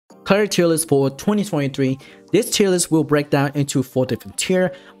Cleric tier list for 2023. This tier list will break down into 4 different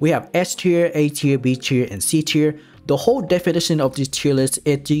tiers. We have S tier, A tier, B tier, and C tier. The whole definition of this tier list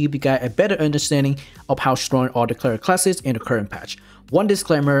is to give you guys a better understanding of how strong are the cleric classes in the current patch. One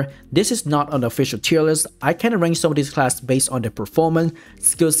disclaimer, this is not an official tier list. I can arrange some of these classes based on their performance,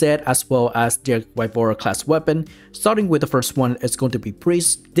 skill set, as well as their Vivora class weapon. Starting with the first one is going to be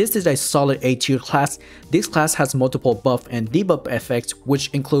Priest. This is a solid A tier class. This class has multiple buff and debuff effects, which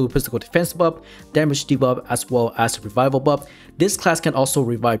include physical defense buff, damage debuff, as well as revival buff. This class can also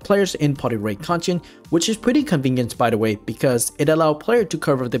revive players in party raid content, which is pretty convenient by the way, because it allows players to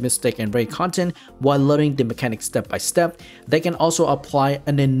cover the mistake and raid content while learning the mechanics step by step. They can also apply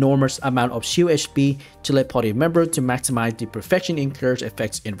an enormous amount of shield HP to let party members to maximize the perfection encourage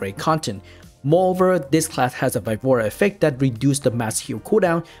effects in raid content. Moreover, this class has a Vivora effect that reduces the mass heal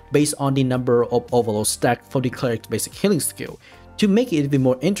cooldown based on the number of overload stacked for the cleric's basic healing skill. To make it even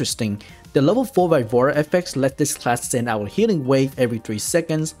more interesting, the level 4 Vivora effects let this class send out a healing wave every 3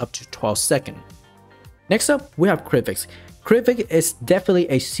 seconds up to 12 seconds. Next up, we have Krivis. Krivis is definitely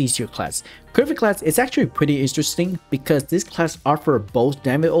a C tier class. Krivis class is actually pretty interesting because this class offers both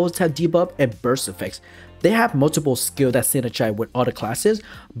damage attack debuff and burst effects. They have multiple skills that synergize with other classes,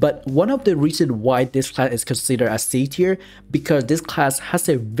 but one of the reasons why this class is considered as C tier because this class has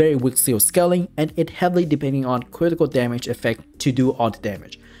a very weak skill scaling and it heavily depending on critical damage effect to do all the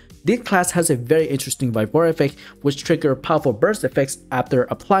damage. This class has a very interesting Vivora effect which triggers powerful burst effects after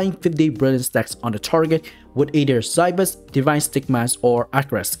applying 50 brilliant stacks on the target with either Zybus, Divine Stigmas, or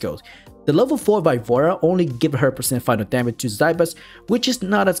Accurate skills. The level 4 Vivora only gives her % final damage to Zybus, which is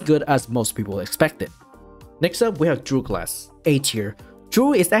not as good as most people expected. Next up, we have Druid class, A tier.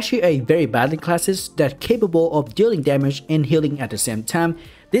 Druid is actually a very badly class that's capable of dealing damage and healing at the same time.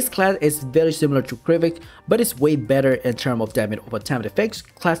 This class is very similar to Krivis, but it's way better in terms of damage over time effects,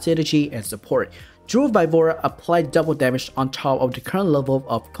 class synergy, and support. Druid Vivora applies double damage on top of the current level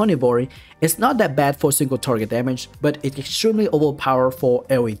of Carnivore. It's not that bad for single target damage, but it's extremely overpowered for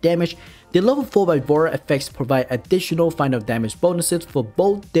AoE damage. The level 4 Vivora effects provide additional final damage bonuses for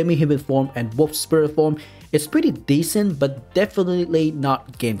both Demi-Human form and Wolf Spirit form. It's pretty decent, but definitely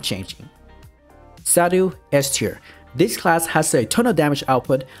not game changing. Sadhu, S tier. This class has a ton of damage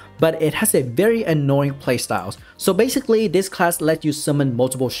output, but it has a very annoying playstyle. So basically, this class lets you summon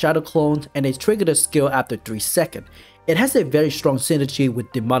multiple shadow clones and they trigger the skill after 3 seconds. It has a very strong synergy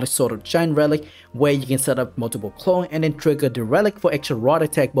with Demonic Sword of Giant Relic, where you can set up multiple clones and then trigger the relic for extra rod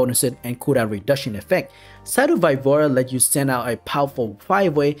attack bonuses and cooldown reduction effect. Sadhu Vivora lets you send out a powerful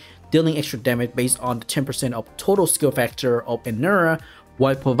 5-way, dealing extra damage based on the 10% of total skill factor of Inura,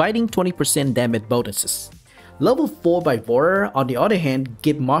 while providing 20% damage bonuses. Level 4 Vivora, on the other hand,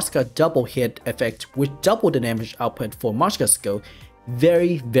 give Marska double hit effect with double the damage output for Marska skill.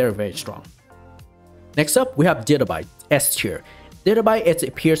 Very strong. Next up, we have Dievdirbys, S tier. Dievdirbys is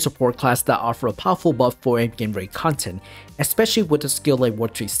a peer support class that offers a powerful buff for in-game raid content, especially with the skill like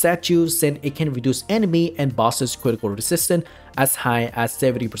Ward 3 statue, since it can reduce enemy and bosses critical resistance as high as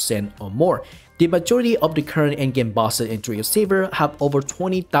 70% or more. The majority of the current in-game bosses in Druid Saber have over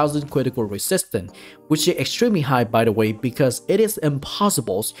 20,000 critical resistance, which is extremely high by the way because it is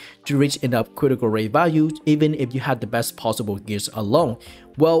impossible to reach enough critical rate value even if you have the best possible gears alone,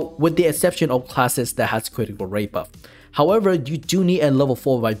 well with the exception of classes that has critical rate buff. However, you do need a level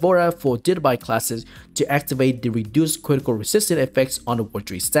 4 Vivora for Dievdirbys classes to activate the reduced critical resistance effects on the Ward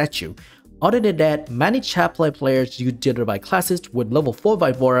 3 statue. Other than that, many Chaplain players use Dievdirbys classes with level 4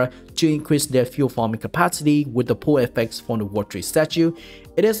 Vivora to increase their fuel farming capacity with the pull effects from the Ward 3 statue.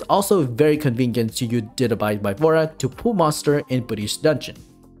 It is also very convenient to use Dievdirbys Vivora to pull monster in Buddhist dungeon.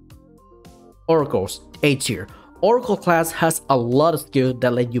 Oracles, A tier. Oracle class has a lot of skills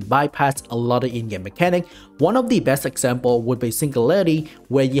that let you bypass a lot of in-game mechanics. One of the best examples would be Singularity,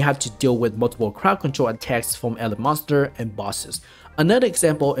 where you have to deal with multiple crowd control attacks from elite monster and bosses. Another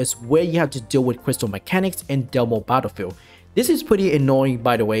example is where you have to deal with crystal mechanics in Delmo Battlefield. This is pretty annoying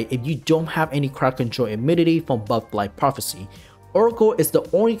by the way if you don't have any crowd control immunity from buff like Prophecy. Oracle is the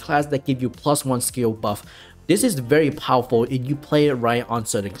only class that gives you +1 skill buff. This is very powerful if you play it right on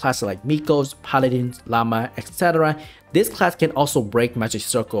certain classes like Miko's, Paladins, Lama, etc. This class can also break Magic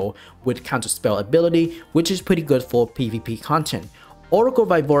Circle with counterspell ability, which is pretty good for PvP content. Oracle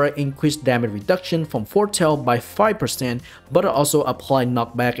Vivora increased damage reduction from Foretell by 5%, but also apply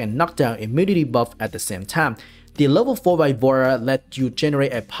knockback and knockdown immunity buff at the same time. The level 4 Vivora lets you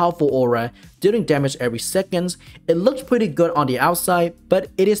generate a powerful aura, dealing damage every second. It looks pretty good on the outside, but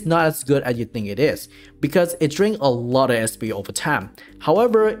it is not as good as you think it is, because it drains a lot of SP over time.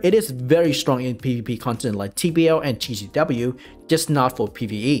 However, it is very strong in PvP content like TBL and TCW, just not for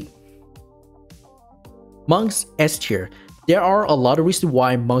PvE. Monks S tier. There are a lot of reasons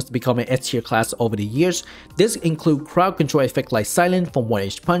why monks become an S tier class over the years. This include crowd control effect like silent from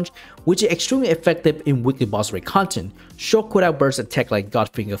one-edged punch, which is extremely effective in weekly boss raid content, short cooldown burst attack like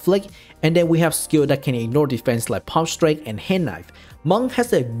Godfinger Flick, and then we have skill that can ignore defense like Palm Strike and Hand Knife. Monk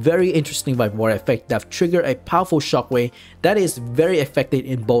has a very interesting Vivora effect that triggers a powerful shockwave that is very effective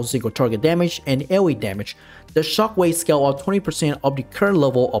in both single target damage and AoE damage. The shockwave scale out 20% of the current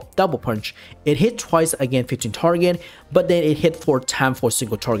level of double punch. It hit twice against 15 target, but then it hit 4 times for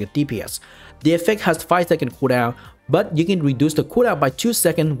single target DPS. The effect has 5-second cooldown, but you can reduce the cooldown by 2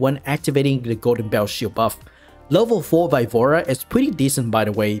 seconds when activating the Golden Bell shield buff. Level 4 Vivora is pretty decent by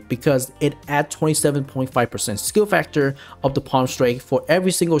the way because it adds 27.5% skill factor of the Palm Strike for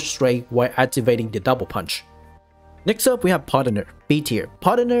every single strike while activating the double punch. Next up we have Paladin, B tier.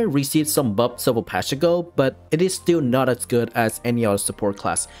 Paladin received some buff several patches ago, but it is still not as good as any other support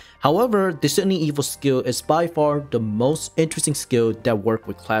class. However, Discerning Evil skill is by far the most interesting skill that works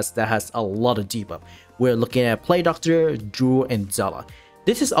with class that has a lot of debuff. We're looking at Plague Doctor, Druid, and Zealot.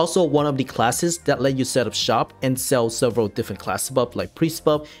 This is also one of the classes that let you set up shop and sell several different class buffs like Priest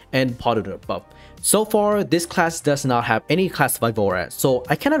buff and Paladin buff. So far, this class does not have any class Vivora, so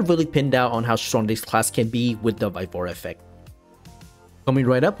I cannot really pin down on how strong this class can be with the Vivora effect. Coming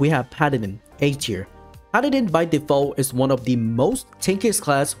right up, we have Paladin, A tier. Paladin by default is one of the most tankiest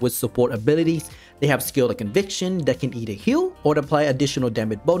class with support abilities. They have skill like Conviction that can either heal or apply additional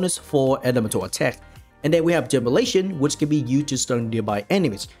damage bonus for elemental attack. And then we have Demolition, which can be used to stun nearby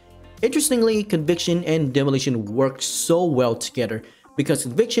enemies. Interestingly, Conviction and Demolition work so well together because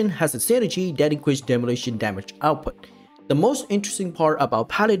Conviction has a synergy that increases Demolition damage output. The most interesting part about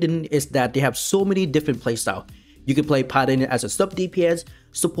Paladin is that they have so many different playstyles. You can play Paladin as a sub DPS,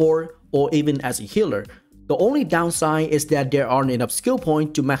 support, or even as a healer. The only downside is that there aren't enough skill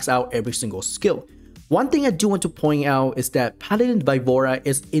points to max out every single skill. One thing I do want to point out is that Paladin Vivora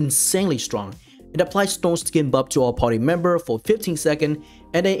is insanely strong. It applies Stone Skin buff to all party member for 15 seconds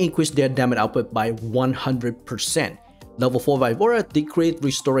and then increase their damage output by 100%. Level 4 Vivora decrease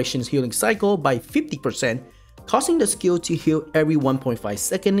Restoration's healing cycle by 50%, causing the skill to heal every 1.5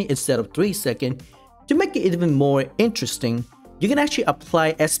 seconds instead of 3 seconds. To make it even more interesting, you can actually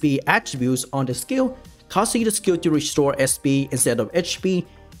apply SP attributes on the skill, causing the skill to restore SP instead of HP,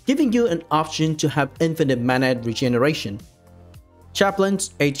 giving you an option to have infinite mana regeneration.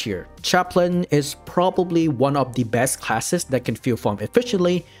 Chaplain's A tier. Chaplain is probably one of the best classes that can fill farm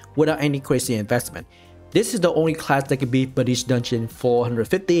efficiently without any crazy investment. This is the only class that can beat Buddy's Dungeon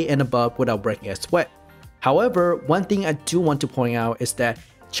 450 and above without breaking a sweat. However, one thing I do want to point out is that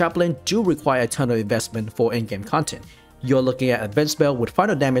Chaplain do require a ton of investment for in-game content. You're looking at advanced spell with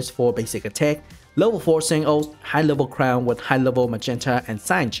final damage for basic attack, level 4 Sang Oath, high level crown with high level magenta and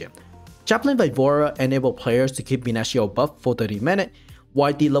Science Gem. Chaplain Vivora enable players to keep Minascio buff for 30 minutes,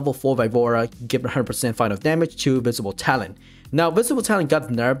 while the level 4 Vivora give 100% final damage to Visible Talent. Now, Visible Talent got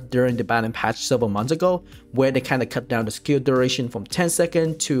nerfed during the balance patch several months ago, where they kinda cut down the skill duration from 10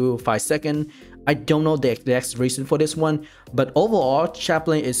 seconds to 5 seconds. I don't know the exact reason for this one, but overall,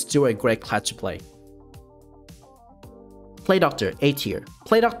 Chaplain is still a great class to play. Plague Doctor, A tier.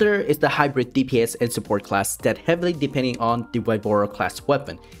 Plague Doctor is the hybrid DPS and support class that heavily depending on the Vivora class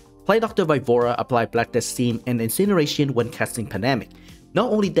weapon. Plague Doctor Vivora apply Black Death Steam and Incineration when casting Pandemic.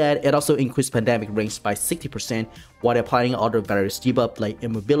 Not only that, it also increased Pandemic range by 60% while applying other various debuffs like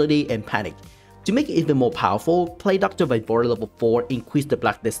Immobility and Panic. To make it even more powerful, Plague Doctor Vivora level 4 increased the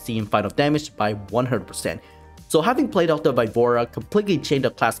Black Death Steam final damage by 100%. So having Plague Doctor Vivora completely changed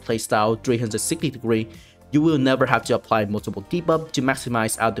the class playstyle 360 degrees, you will never have to apply multiple debuffs to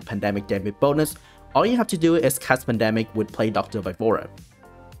maximize out the Pandemic damage bonus. All you have to do is cast Pandemic with Plague Doctor Vivora.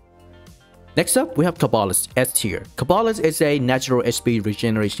 Next up, we have Kabbalist, S tier. Kabbalist is a natural HP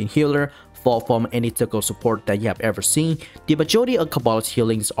regeneration healer far from any typical support that you have ever seen. The majority of Kabbalist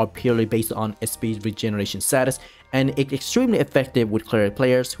healings are purely based on SP regeneration status, and it's extremely effective with Cleric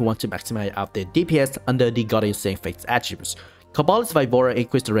players who want to maximize out their DPS under the Guardian Saint Faith attributes. Kabbalist Vivora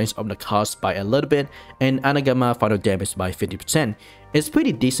increased the range of the cost by a little bit, and Anagama final damage by 50%. It's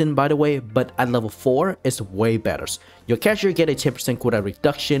pretty decent by the way, but at level 4, it's way better. Your character get a 10% cooldown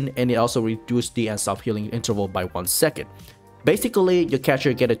reduction, and it also reduces the self healing interval by 1 second. Basically, your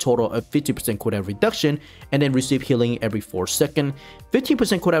character get a total of 50% cooldown reduction, and then receive healing every 4 seconds.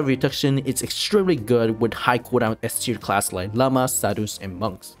 15% cooldown reduction is extremely good with high cooldown S tier class like Lama, Sadhus, and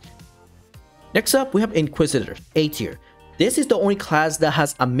Monks. Next up, we have Inquisitor, A tier. This is the only class that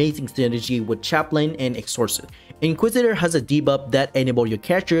has amazing synergy with Chaplain and Exorcist. Inquisitor has a debuff that enables your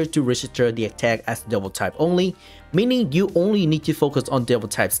character to register the attack as devil type only, meaning you only need to focus on devil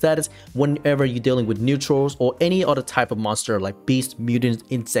type status whenever you're dealing with neutrals or any other type of monster like beast, mutants,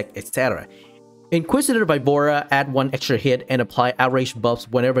 insect, etc. Inquisitor Vibora add 1 extra hit and apply outrage buffs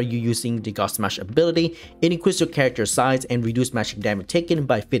whenever you're using the God Smash ability. It increases your character size and reduce magic damage taken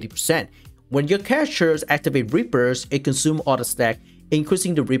by 50%. When your characters activate Reapers, it consumes auto stack,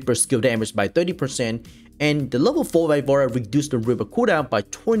 increasing the Reaper skill damage by 30%, and the level 4 Vibora reduced the Reaper cooldown by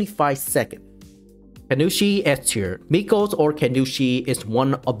 25 seconds. Kanushi S tier. Miko's or Kanushi is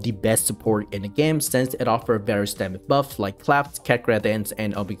one of the best support in the game since it offers various damage buffs like Claps, Kakra Dance,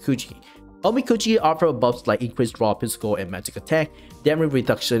 and Omikuji. Omikuji offers buffs like increased raw physical and magic attack, damage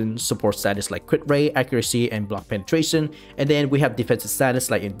reduction, support status like crit rate, accuracy, and block penetration, and then we have defensive status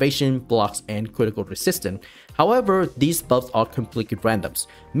like invasion, blocks, and critical resistance. However, these buffs are completely randoms.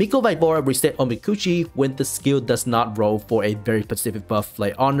 Miko Vibora reset Omikuji when the skill does not roll for a very specific buff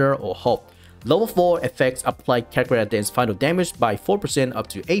like honor or hope. Level 4 effects apply Kakra Dance final damage by 4% up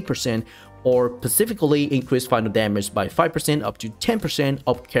to 8%, or specifically increase final damage by 5% up to 10%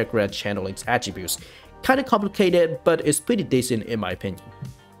 of character channeling's attributes. Kinda complicated, but it's pretty decent in my opinion.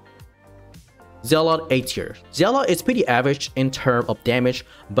 Zealot A tier. Zealot is pretty average in terms of damage,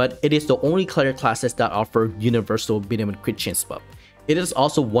 but it is the only cleric classes that offer universal minimum crit chance buff. It is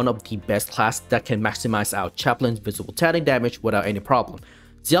also one of the best classes that can maximize out Chaplain's visible talent damage without any problem.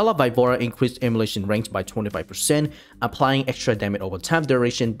 Zealot Vibora increased emulation range by 25%, applying extra damage over time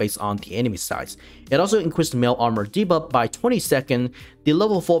duration based on the enemy size. It also increased male armor debuff by 20 seconds. The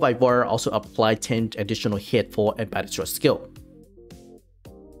level 4 Vibora also applied 10 additional hit for embedded trust skill.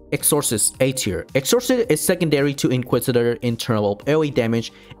 Exorcist A tier. Exorcist is secondary to Inquisitor in terms of AoE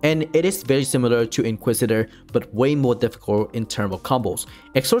damage, and it is very similar to Inquisitor but way more difficult in terms of combos.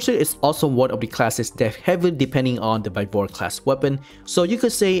 Exorcist is also one of the classes that heavily depending on the Vibora class weapon, so you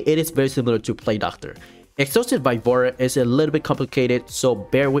could say it is very similar to Play Doctor. Exorcist Vibora is a little bit complicated, so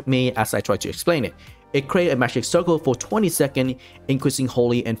bear with me as I try to explain it. It creates a magic circle for 20 seconds, increasing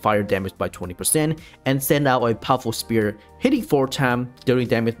holy and fire damage by 20%, and send out a powerful spear, hitting 4 times, dealing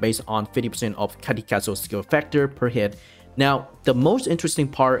damage based on 50% of Katikazo's skill factor per hit. Now, the most interesting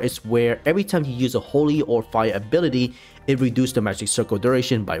part is where every time you use a holy or fire ability, it reduces the magic circle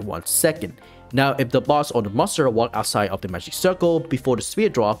duration by 1 second. Now, if the boss or the monster walk outside of the magic circle before the spear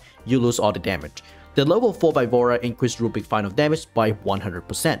drop, you lose all the damage. The level 4 Vibora increased Rubic final damage by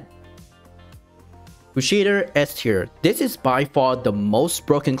 100%. Crusader S tier. This is by far the most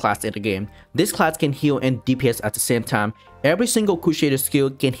broken class in the game. This class can heal and DPS at the same time. Every single Crusader skill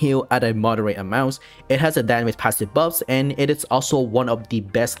can heal at a moderate amount. It has a damage passive buffs, and it is also one of the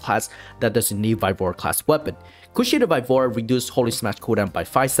best class that doesn't need Vibora class weapon. Crusader Vibora reduced Holy Smash cooldown by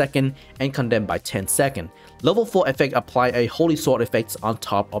 5 seconds and Condemn by 10 seconds. Level 4 effect apply a Holy Sword effect on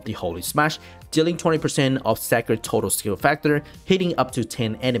top of the Holy Smash, dealing 20% of Sacred total skill factor, hitting up to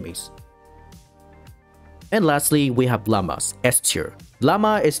 10 enemies. And lastly, we have Lama's S tier.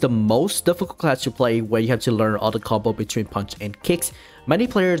 Lama is the most difficult class to play where you have to learn all the combo between punch and kicks. Many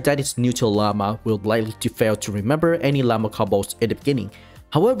players that is new to Lama will likely to fail to remember any Lama combos in the beginning.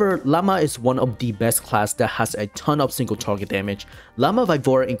 However, Lama is one of the best class that has a ton of single target damage. Lama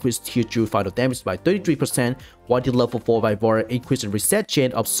Vibora increased tier 2 final damage by 33%, while the level 4 Vibora increased the reset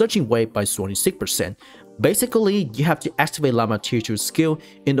chain of searching wave by 26%. Basically, you have to activate Lama tier 2 skill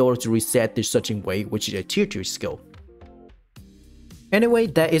in order to reset the searching wave, which is a tier 2 skill. Anyway,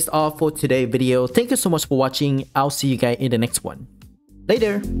 that is all for today's video. Thank you so much for watching. I'll see you guys in the next one.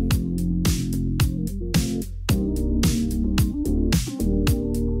 Later!